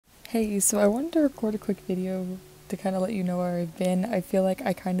Hey, so I wanted to record a quick video to kind of let you know where I've been. I feel like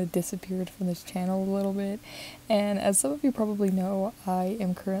I kind of disappeared from this channel a little bit, and as some of you probably know, I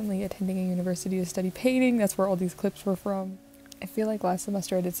am currently attending a university to study painting. That's where all these clips were from. I feel like last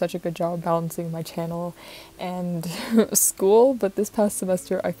semester I did such a good job balancing my channel and school, but this past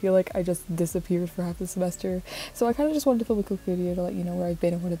semester I feel like I just disappeared for half the semester. So I kind of just wanted to film a quick video to let you know where I've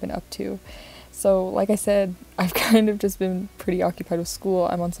been and what I've been up to. So like I said, I've kind of just been pretty occupied with school.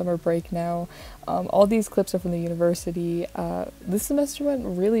 I'm on summer break now. All these clips are from the university. This semester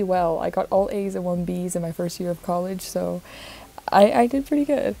went really well. I got all A's and 1B's in my first year of college, so I did pretty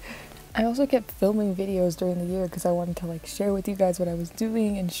good. I also kept filming videos during the year because I wanted to share with you guys what I was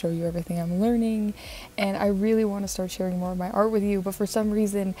doing and show you everything I'm learning, and I really want to start sharing more of my art with you, but for some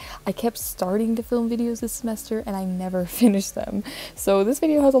reason I kept starting to film videos this semester and I never finished them. So this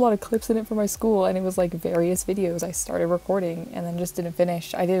video has a lot of clips in it for my school, and it was various videos I started recording and then just didn't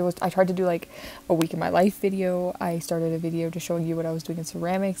finish. I tried to do a week in my life video. I started a video just showing you what I was doing in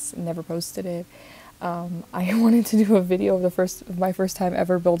ceramics and never posted it. I wanted to do a video of my first time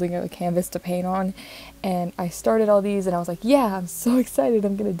ever building a canvas to paint on, and I started all these and I was like, yeah, I'm so excited,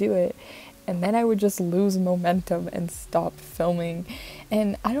 I'm gonna do it. And then I would just lose momentum and stop filming.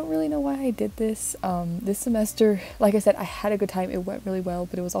 And I don't really know why I did this. This semester, like I said, I had a good time. It went really well,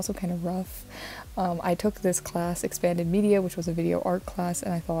 but it was also kind of rough. I took this class, Expanded Media, which was a video art class,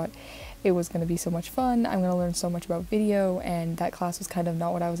 and I thought it was going to be so much fun. I'm going to learn so much about video, and that class was kind of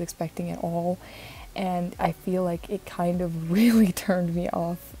not what I was expecting at all. And I feel like it kind of really turned me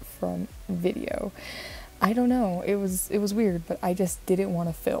off from video. I don't know, it was weird, but I just didn't want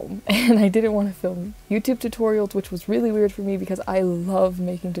to film. And I didn't want to film YouTube tutorials, which was really weird for me because I love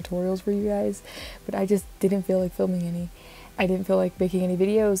making tutorials for you guys, but I just didn't feel like filming any. I didn't feel like making any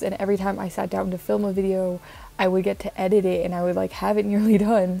videos, and every time I sat down to film a video, I would get to edit it and I would have it nearly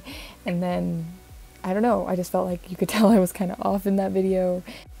done, and then I don't know, I just felt like you could tell I was kind of off in that video.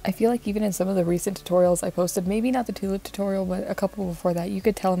 I feel like even in some of the recent tutorials I posted, maybe not the tulip tutorial, but a couple before that, you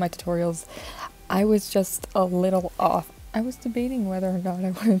could tell in my tutorials I was just a little off. I was debating whether or not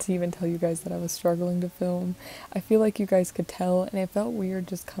I wanted to even tell you guys that I was struggling to film. I feel like you guys could tell, and it felt weird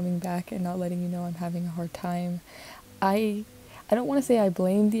just coming back and not letting you know I'm having a hard time. I don't want to say I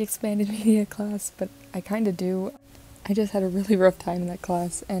blame the Expanded Media class, but I kind of do. I just had a really rough time in that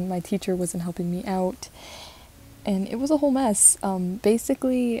class, and my teacher wasn't helping me out, and it was a whole mess.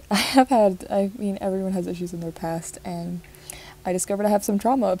 Basically, I mean, everyone has issues in their past, and I discovered I have some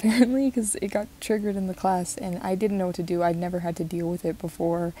trauma apparently because it got triggered in the class, and I didn't know what to do. I'd never had to deal with it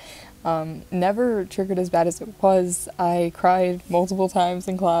before. Never triggered as bad as it was. I cried multiple times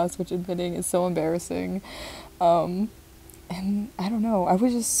in class, which admitting is so embarrassing. And I don't know, I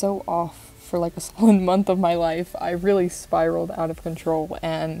was just so off for a solid month of my life. I really spiraled out of control,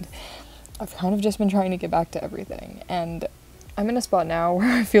 and I've kind of just been trying to get back to everything. And I'm in a spot now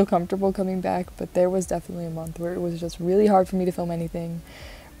where I feel comfortable coming back, but there was definitely a month where it was just really hard for me to film anything,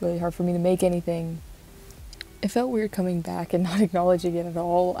 really hard for me to make anything. It felt weird coming back and not acknowledging it at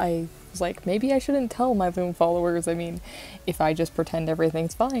all. I was like, maybe I shouldn't tell my Loom followers. I mean, if I just pretend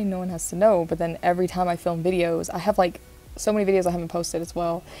everything's fine, no one has to know. But then every time I film videos, I have so many videos I haven't posted as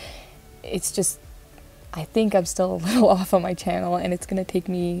well. It's just, I think I'm still a little off on my channel, and it's gonna take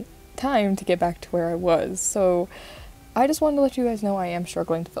me time to get back to where I was. So I just wanted to let you guys know I am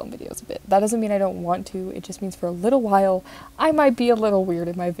struggling to film videos a bit. That doesn't mean I don't want to, it just means for a little while I might be a little weird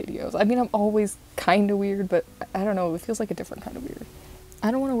in my videos. I mean, I'm always kind of weird, but I don't know, it feels like a different kind of weird.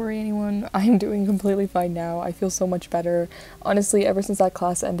 I don't want to worry anyone. I'm doing completely fine now. I feel so much better. Honestly, ever since that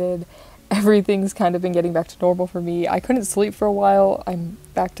class ended, everything's kind of been getting back to normal for me. I couldn't sleep for a while. I'm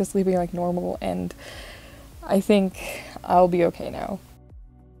back to sleeping like normal, and I think I'll be okay now.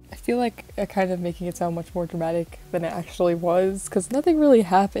 I feel like I'm kind of making it sound much more dramatic than it actually was, because nothing really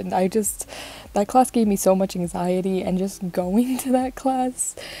happened. That class gave me so much anxiety, and just going to that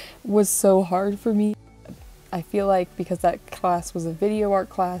class was so hard for me. I feel like because that class was a video art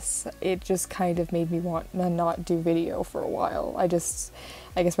class, it just kind of made me want to not do video for a while. I guess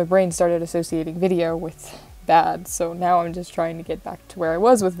my brain started associating video with bad, so now I'm just trying to get back to where I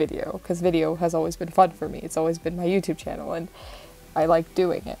was with video, because video has always been fun for me. It's always been my YouTube channel, and I like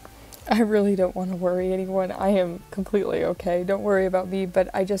doing it. I really don't want to worry anyone. I am completely okay. Don't worry about me, but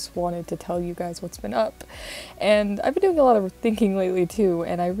I just wanted to tell you guys what's been up. And I've been doing a lot of thinking lately too,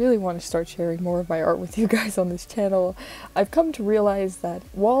 and I really want to start sharing more of my art with you guys on this channel. I've come to realize that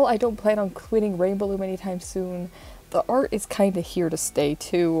while I don't plan on quitting Rainbow Loom anytime soon, the art is kind of here to stay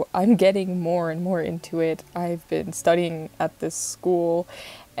too. I'm getting more and more into it. I've been studying at this school,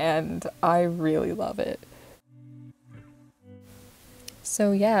 and I really love it.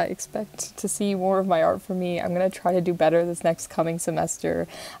 So yeah, expect to see more of my art from me. I'm going to try to do better this next coming semester.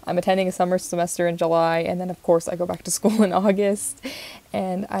 I'm attending a summer semester in July, and then of course I go back to school in August,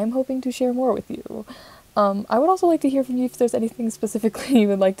 and I'm hoping to share more with you. I would also like to hear from you if there's anything specifically you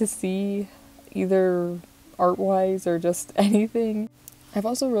would like to see, either art-wise or just anything. I've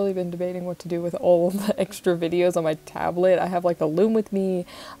also really been debating what to do with all of the extra videos on my tablet. I have like a Loom with me,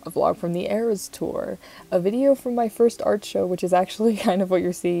 a vlog from the Eras tour, a video from my first art show, which is actually kind of what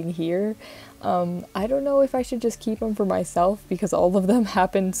you're seeing here. I don't know if I should just keep them for myself because all of them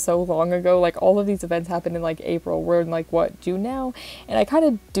happened so long ago. Like all of these events happened in like April. We're in like what, June now? And I kind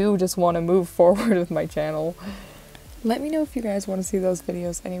of do just want to move forward with my channel. Let me know if you guys want to see those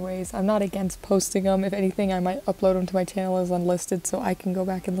videos anyways. I'm not against posting them. If anything, I might upload them to my channel as unlisted so I can go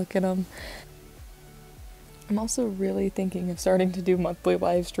back and look at them. I'm also really thinking of starting to do monthly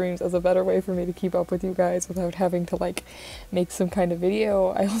live streams as a better way for me to keep up with you guys without having to like make some kind of video.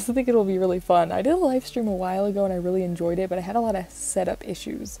 I also think it'll be really fun. I did a live stream a while ago and I really enjoyed it, but I had a lot of setup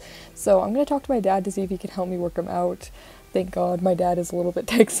issues. So I'm going to talk to my dad to see if he can help me work them out. Thank God my dad is a little bit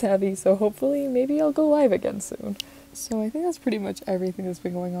tech savvy, so hopefully maybe I'll go live again soon. So I think that's pretty much everything that's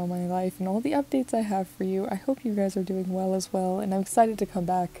been going on in my life and all the updates I have for you. I hope you guys are doing well as well, and I'm excited to come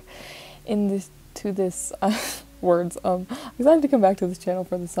back I'm excited to come back to this channel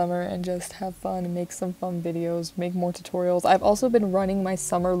for the summer and just have fun and make some fun videos, make more tutorials. I've also been running my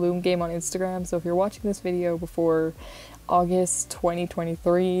summer Loom game on Instagram, so if you're watching this video before August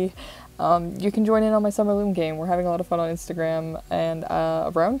 2023, you can join in on my summer Loom game. We're having a lot of fun on Instagram, and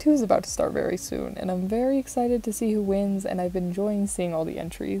round 2 is about to start very soon, and I'm very excited to see who wins, and I've been enjoying seeing all the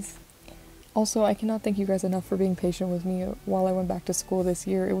entries. Also, I cannot thank you guys enough for being patient with me while I went back to school this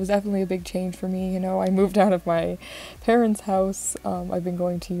year. It was definitely a big change for me, you know. I moved out of my parents' house, I've been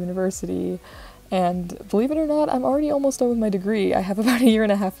going to university, and believe it or not, I'm already almost done with my degree. I have about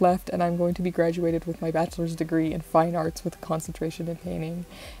 1.5 years left, and I'm going to be graduated with my bachelor's degree in fine arts with concentration in painting,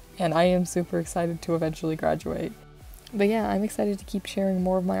 and I am super excited to eventually graduate. But yeah, I'm excited to keep sharing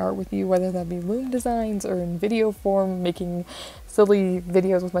more of my art with you, whether that be Loom designs or in video form, making silly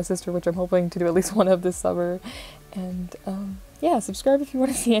videos with my sister, which I'm hoping to do at least one of this summer. And yeah, subscribe if you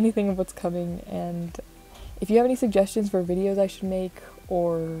want to see anything of what's coming, and if you have any suggestions for videos I should make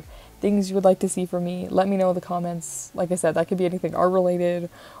or things you would like to see from me, let me know in the comments. Like I said, that could be anything art related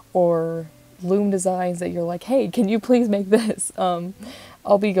or Loom designs that you're like, hey, can you please make this?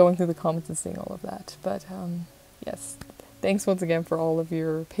 I'll be going through the comments and seeing all of that. But yes, thanks once again for all of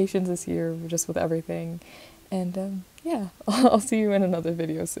your patience this year, just with everything. And yeah, I'll see you in another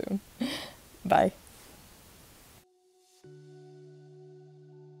video soon. Bye.